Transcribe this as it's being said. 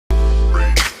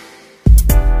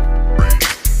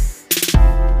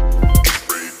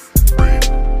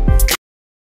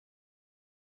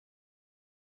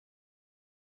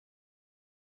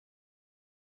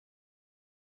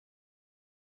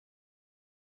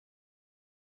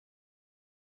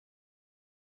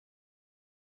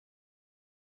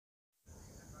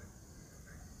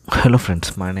Hello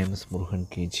friends, my name is Murugan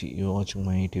KG. You're watching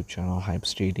my YouTube channel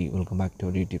Hyipsdaily. Welcome back to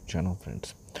our YouTube channel,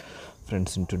 friends.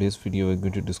 Friends, in today's video, we're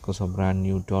going to discuss a brand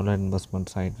new dollar investment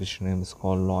site which name is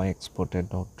called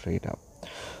Lavaexporter.trade.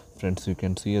 Friends, you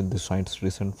can see the site's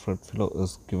recent flow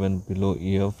is given below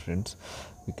here. Friends,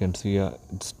 you can see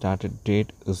its started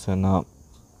date is on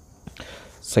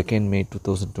 2nd May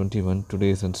 2021.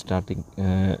 Today is in starting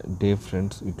day,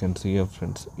 friends. You can see here,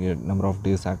 friends, here number of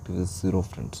days active is 0,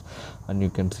 friends, and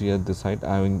you can see at the site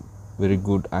having very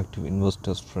good active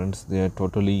investors, friends. They are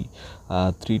totally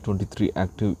 323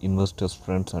 active investors,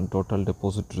 friends, and total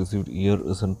deposit received here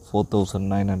is in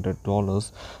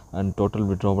 $4,900, and total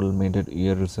withdrawal made it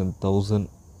here is in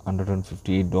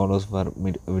 $1,158 were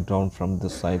withdrawn from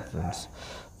this site, friends.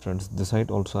 The site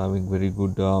also having very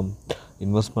good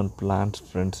investment plans,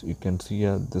 friends. You can see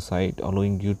the site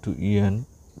allowing you to earn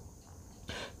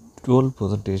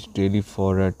 12% daily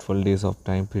for 12 days of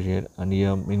time period, and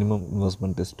here minimum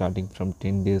investment is starting from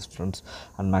 10 days, friends,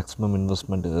 and maximum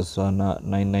investment is on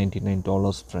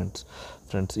 $999, friends.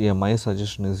 Here my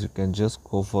suggestion is you can just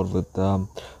go for with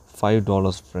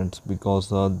 $5, friends, because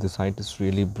the site is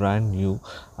really brand new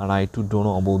and I too don't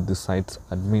know about the site's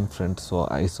admin, friends, so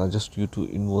I suggest you to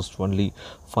invest only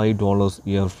 $5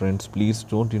 here, friends. Please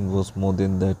don't invest more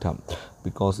than that,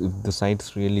 because if the site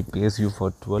really pays you for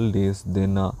 12 days,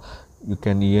 then you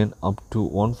can earn up to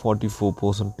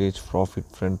 144% profit,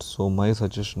 friends. So my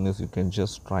suggestion is you can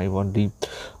just try only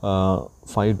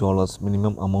 $5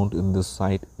 minimum amount in this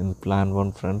site in plan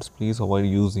 1, friends. Please avoid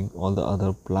using all the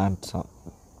other plans.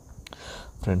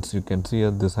 Friends, you can see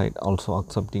the site also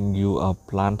accepting you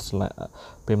plans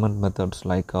payment methods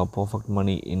like perfect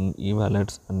money in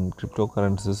e-wallets and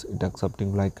cryptocurrencies. It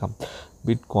accepting like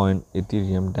Bitcoin,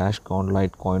 Ethereum, Dashcoin,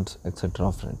 Litecoins,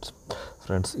 etc.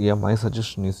 Friends, here my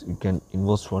suggestion is you can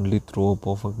invest only through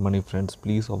perfect money, friends.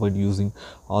 Please avoid using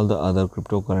all the other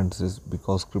cryptocurrencies,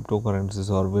 because cryptocurrencies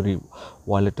are very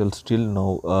volatile still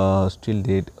now. Still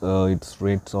date its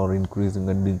rates are increasing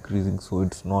and decreasing, so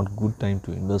it's not good time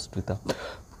to invest with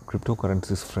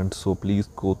cryptocurrencies, friends. So please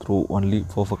go through only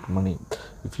perfect money.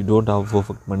 If you don't have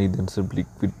perfect money, then simply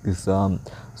quit this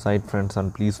site, friends,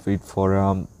 and please wait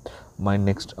for my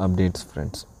next updates,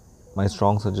 friends. My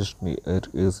strong suggestion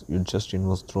is you just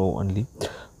invest through only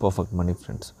perfect money,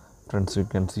 friends. You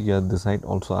can see here the site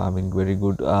also having very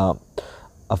good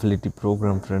affiliate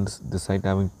program, friends. The site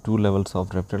having 2 levels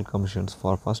of referral commissions.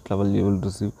 For first level you will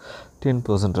receive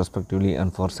 10% respectively,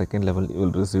 and for second level you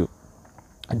will receive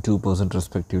 2%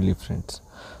 respectively, friends.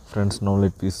 Now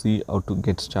let me see how to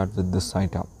get started with this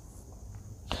site up.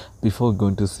 Before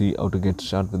going to see how to get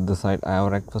started with the site, I have a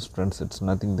request, friends. It's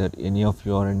nothing that any of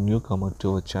you are a newcomer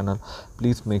to our channel.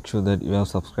 Please make sure that you have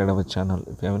subscribed our channel.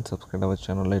 If you haven't subscribed our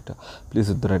channel later, please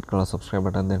hit the red color subscribe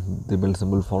button, then the bell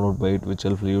symbol followed by it, which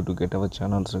will help you to get our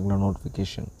channel's regular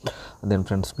notification. And then,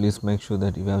 friends, please make sure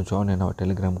that you have joined in our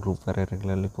Telegram group where I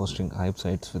regularly posting Hyip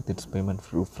Sites with its payment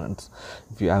through, friends.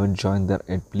 If you haven't joined there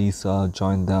yet, please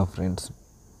join there, friends.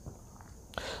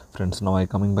 Now I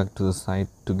coming back to the site.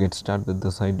 To get started with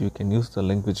the site, you can use the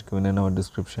link which given in our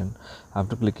description.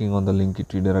 After clicking on the link, it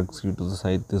redirects you to the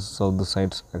site. This is how the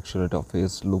site's actual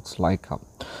interface looks like.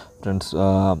 Friends,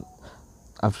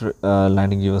 after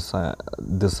landing your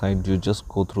this site, you just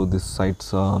go through this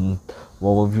site's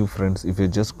overview, friends. If you're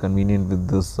just convenient with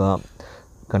this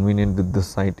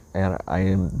site,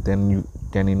 then you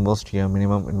can invest here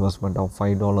minimum investment of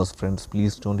 $5, friends.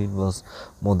 Please don't invest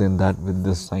more than that with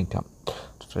this site,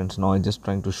 friends. Now I just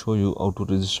trying to show you how to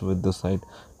register with the site.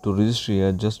 To register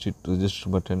here, just hit register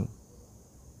button.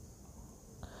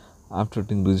 After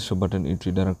hitting register button, it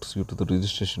redirects you to the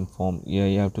registration form. Here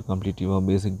you have to complete your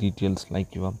basic details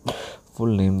like your full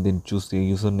name, then choose your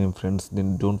username, friends.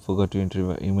 Then don't forget to enter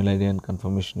your email ID and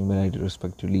confirmation email ID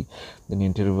respectively. Then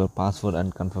enter your password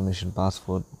and confirmation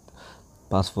password,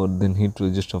 then hit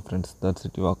register, friends. That's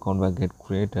it, your account will get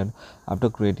created. After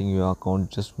creating your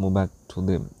account, just move back to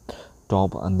the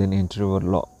top and then enter your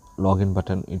login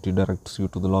button. It redirects you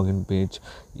to the login page.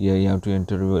 Here you have to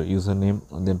enter your username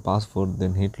and then password,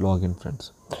 then hit login,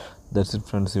 friends. That's it,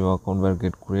 friends. Your account will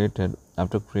get created.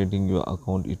 After creating your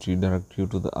account, it redirects you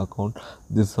to the account.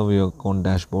 This is how your account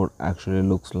dashboard actually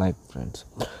looks like, friends.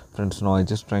 Now I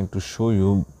just trying to show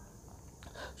you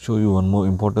one more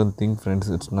important thing, friends.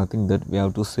 It's nothing that we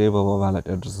have to save our wallet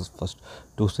addresses first.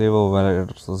 To save our wallet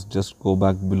addresses, just go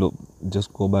back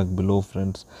below,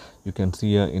 friends. You can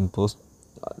see here in post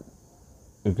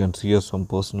you can see here some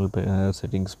personal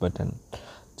settings button.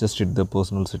 Just hit the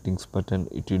personal settings button.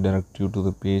 It will direct you to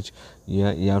the page.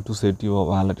 Here you have to set your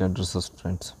wallet addresses,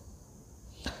 friends.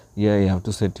 Yeah, you have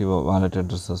to set your wallet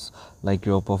addresses like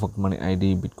your perfect money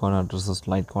ID, Bitcoin addresses,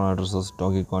 Litecoin addresses,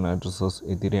 Dogecoin addresses,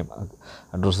 Ethereum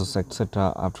addresses,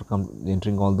 etc. After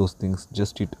entering all those things,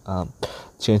 just hit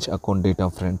change account data,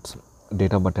 friends.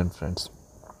 Data button, friends.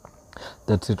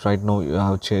 That's it. Right now you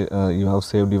have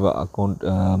saved your account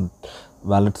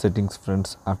wallet settings,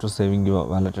 friends. After saving your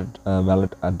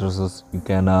wallet addresses, you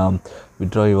can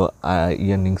withdraw your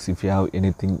earnings if you have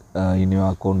anything in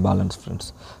your account balance,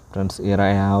 friends. Here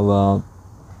I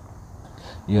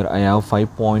have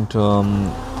 5 point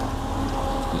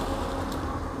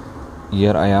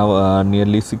here I have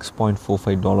nearly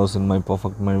 $6.45 in my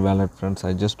perfect money wallet, friends.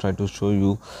 I just try to show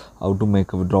you how to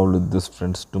make a withdrawal with this,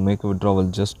 friends. To make a withdrawal,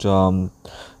 just to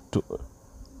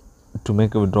to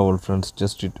make a withdrawal, friends,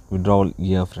 just hit withdrawal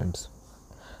here, friends.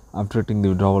 After hitting the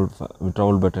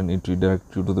withdrawal button, it will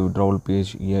direct you to the withdrawal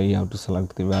page. Here you have to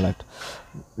select the wallet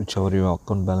whichever your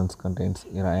account balance contains.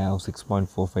 Here I have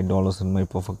 $6.45 in my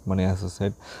perfect money. As I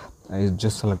said, I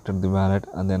just selected the wallet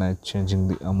and then I changing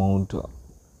the amount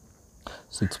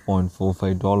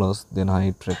 $6.45. Then I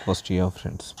hit request here,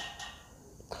 friends,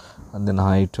 and then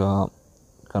I hit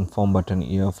confirm button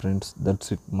here, friends.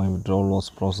 That's it. My withdrawal was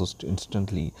processed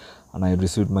instantly and I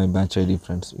received my batch ID,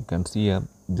 friends. You can see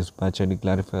this batch ID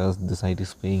clarifies the site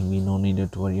is paying me. No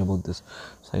needed to worry about this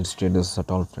site status at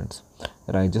all, friends.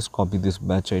 Here I just copy this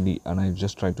batch ID and I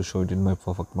just try to show it in my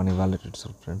perfect money wallet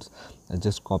itself, friends. I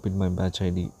just copied my batch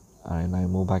ID and I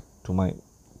move back to my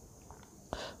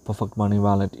perfect money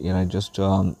wallet. Here I just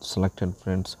selected,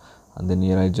 friends, and then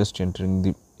here I just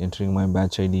entering my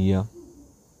batch ID here.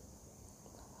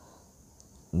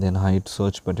 Then I hit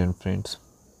search button, friends,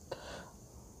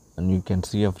 and you can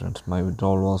see here, friends, my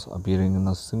withdrawal was appearing in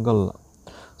a single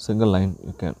line.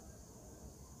 You can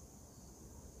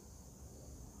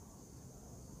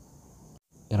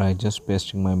here I just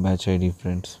pasting my batch ID,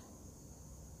 friends.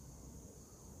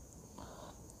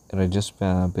 Here I just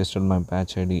pasted my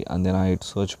batch ID and then I hit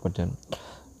search button.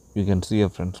 You can see here,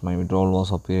 friends, my withdrawal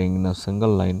was appearing in a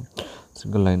single line.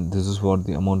 This is what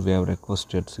the amount we have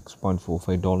requested,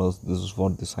 $6.45. This is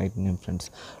what the site name,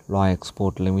 friends,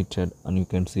 Lavaexporter Limited, and you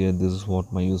can see here, this is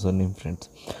what my username, friends.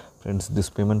 This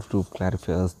payment proof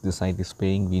clarifies the site is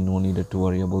paying. We no needed to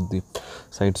worry about the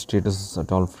site status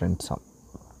at all, friends.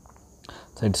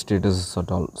 Site status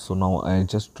at all. So now I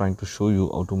just trying to show you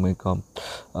how to make a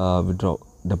withdraw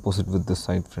deposit with this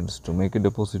site, friends. To make a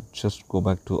deposit, just go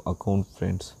back to account,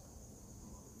 friends.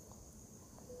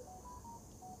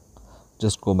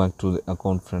 Just go back to the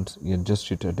account, friends. Here just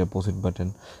hit a deposit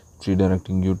button,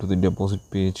 redirecting you to the deposit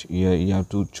page. Here you have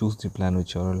to choose the plan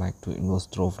which you like to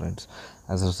invest through, friends.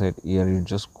 As I said, here you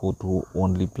just go to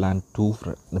only plan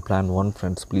 1,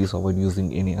 friends. Please avoid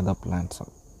using any other plans.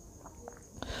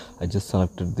 I just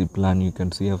selected the plan. You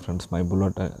can see here, friends, my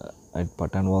bullet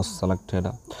button was selected.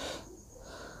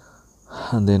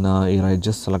 And then here I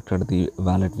just selected the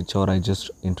wallet whichever I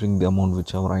just entering the amount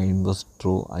whichever I invest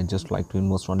through. I just like to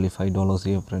invest only $5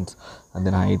 here, friends, and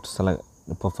then I hit select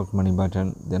the perfect money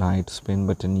button. Then I hit spend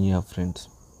button here, friends,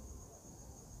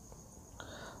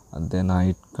 and then I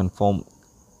hit confirm,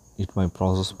 hit my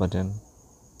process button,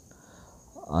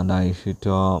 and I hit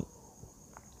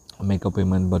make a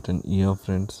payment button here,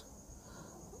 friends,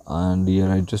 and here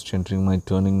I just entering my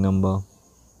turning number.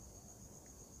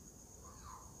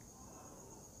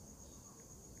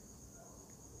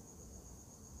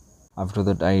 After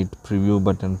that I hit preview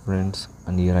button, friends,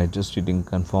 and here I just hitting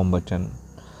confirm button,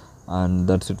 and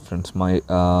that's it, friends. My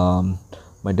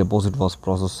deposit was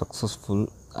processed successful,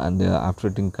 and after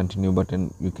hitting continue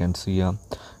button, you can see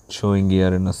showing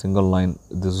here in a single line,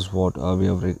 this is what we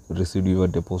have received your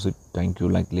deposit. Thank you,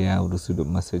 likely I have received a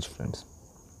message, friends.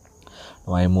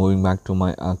 Now I am moving back to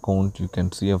my account. You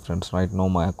can see friends, right now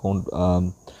my account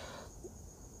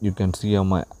you can see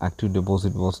my active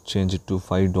deposit was changed to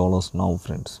 $5 now,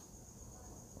 friends.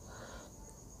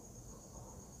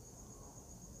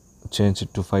 Change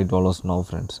it to $5 now,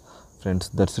 friends.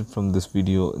 That's it from this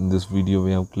video. In this video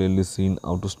we have clearly seen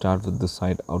how to start with the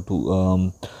site, how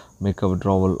to make a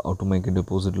withdrawal, how to make a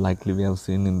deposit, likely we have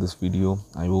seen in this video.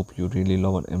 I hope you really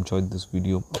love and enjoyed this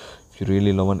video. If you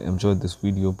really love and enjoyed this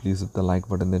video, please hit the like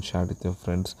button, then share it with your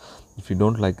friends. If you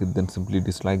don't like it, then simply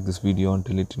dislike this video and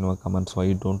tell it in your comments why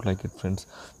you don't like it, friends.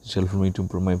 It will help me to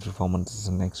improve my performances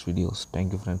in next videos.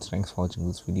 Thank you, friends. Thanks for watching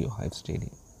this video.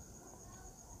 Hyipsdaily.